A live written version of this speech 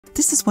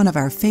This is one of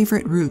our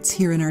favorite roots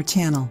here in our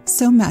channel,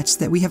 so much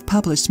that we have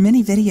published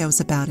many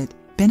videos about it,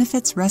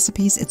 benefits,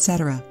 recipes,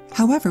 etc.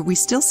 However, we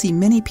still see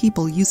many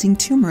people using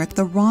turmeric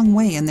the wrong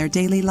way in their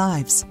daily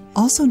lives.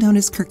 Also known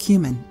as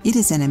curcumin, it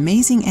is an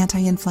amazing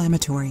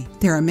anti-inflammatory.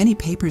 There are many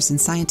papers and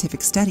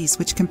scientific studies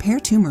which compare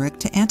turmeric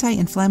to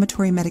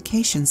anti-inflammatory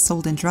medications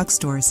sold in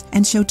drugstores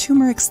and show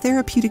turmeric's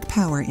therapeutic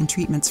power in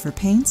treatments for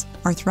pains,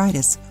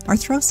 arthritis,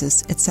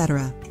 arthrosis,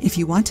 etc. If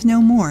you want to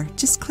know more,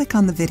 just click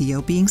on the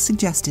video being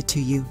suggested to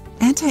you.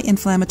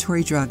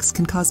 Anti-inflammatory drugs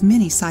can cause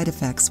many side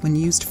effects when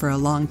used for a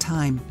long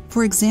time.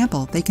 For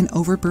example, they can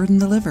overburden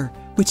the liver,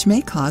 which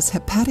may cause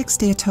hepatic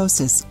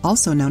steatosis,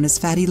 also known as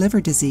fatty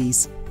liver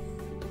disease.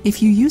 If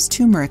you use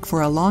turmeric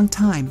for a long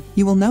time,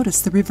 you will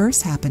notice the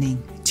reverse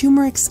happening.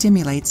 Turmeric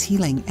stimulates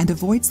healing and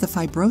avoids the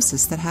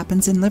fibrosis that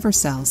happens in liver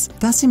cells,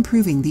 thus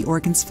improving the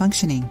organ's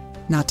functioning.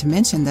 Not to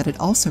mention that it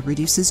also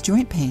reduces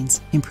joint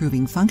pains,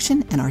 improving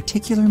function and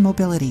articular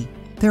mobility.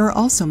 There are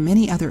also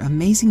many other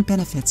amazing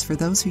benefits for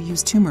those who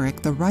use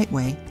turmeric the right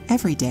way,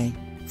 every day.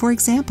 For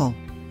example,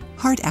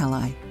 Heart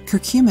Ally.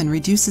 Curcumin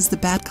reduces the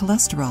bad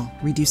cholesterol,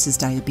 reduces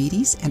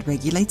diabetes, and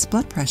regulates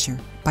blood pressure.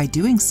 By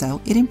doing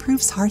so, it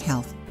improves heart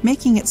health,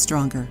 making it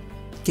stronger.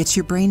 Gets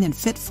your brain in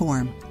fit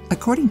form.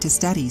 According to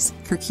studies,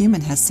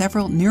 curcumin has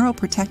several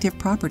neuroprotective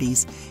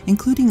properties,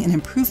 including an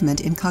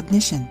improvement in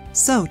cognition.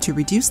 So, to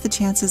reduce the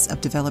chances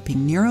of developing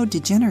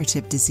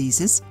neurodegenerative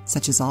diseases,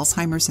 such as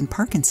Alzheimer's and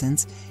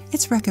Parkinson's,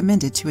 it's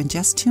recommended to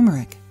ingest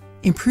turmeric.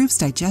 Improves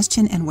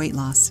digestion and weight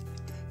loss.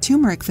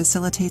 Turmeric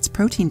facilitates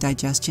protein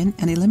digestion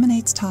and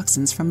eliminates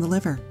toxins from the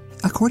liver.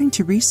 According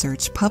to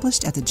research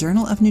published at the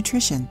Journal of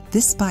Nutrition,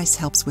 this spice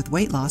helps with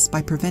weight loss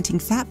by preventing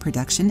fat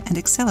production and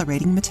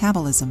accelerating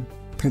metabolism.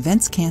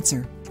 Prevents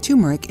cancer.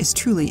 Turmeric is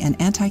truly an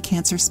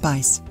anti-cancer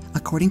spice.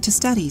 According to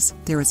studies,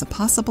 there is a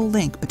possible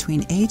link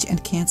between age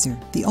and cancer,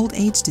 the old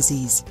age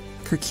disease.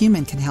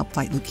 Curcumin can help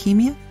fight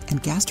leukemia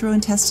and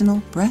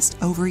gastrointestinal, breast,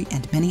 ovary,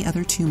 and many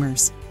other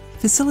tumors.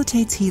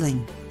 Facilitates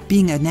healing.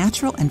 Being a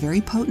natural and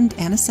very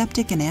potent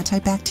antiseptic and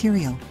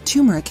antibacterial,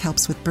 turmeric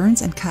helps with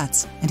burns and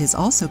cuts and is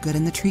also good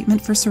in the treatment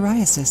for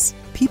psoriasis.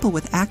 People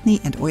with acne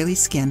and oily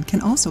skin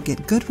can also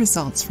get good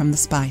results from the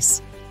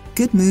spice.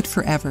 Good mood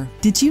forever.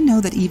 Did you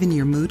know that even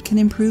your mood can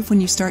improve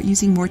when you start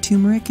using more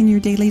turmeric in your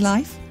daily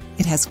life?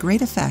 It has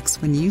great effects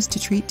when used to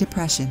treat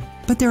depression.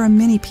 But there are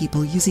many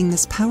people using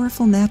this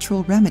powerful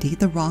natural remedy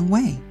the wrong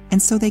way,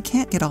 and so they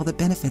can't get all the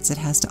benefits it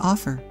has to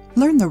offer.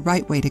 Learn the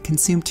right way to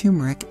consume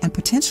turmeric and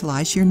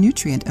potentialize your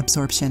nutrient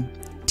absorption.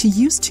 To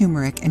use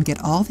turmeric and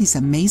get all these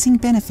amazing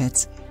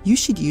benefits, you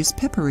should use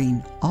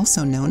piperine,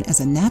 also known as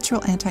a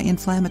natural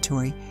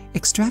anti-inflammatory,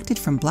 extracted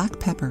from black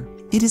pepper.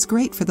 It is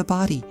great for the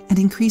body and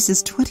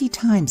increases 20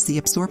 times the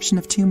absorption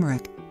of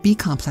turmeric,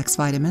 B-complex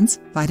vitamins,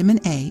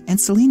 vitamin A,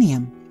 and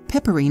selenium.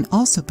 Piperine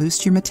also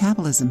boosts your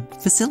metabolism,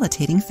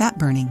 facilitating fat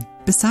burning.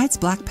 Besides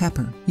black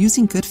pepper,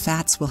 using good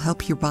fats will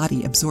help your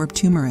body absorb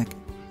turmeric.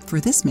 For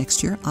this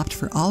mixture, opt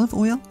for olive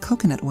oil,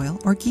 coconut oil,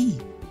 or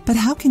ghee. But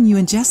how can you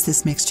ingest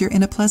this mixture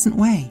in a pleasant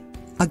way?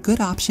 A good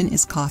option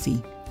is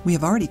coffee. We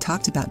have already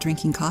talked about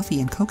drinking coffee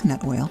in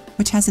coconut oil,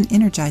 which has an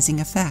energizing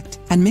effect,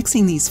 and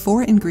mixing these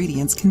 4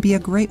 ingredients can be a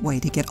great way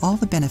to get all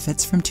the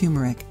benefits from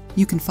turmeric.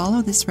 You can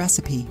follow this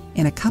recipe.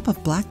 In a cup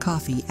of black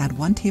coffee, add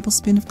 1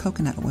 tablespoon of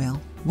coconut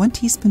oil, 1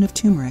 teaspoon of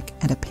turmeric,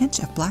 and a pinch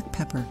of black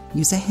pepper.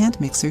 Use a hand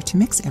mixer to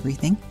mix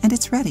everything, and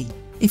it's ready.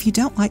 If you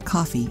don't like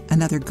coffee,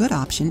 another good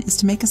option is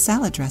to make a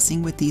salad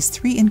dressing with these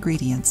 3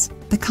 ingredients.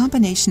 The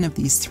combination of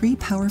these 3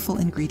 powerful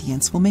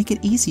ingredients will make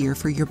it easier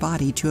for your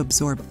body to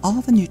absorb all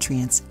the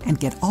nutrients and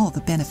get all the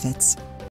benefits.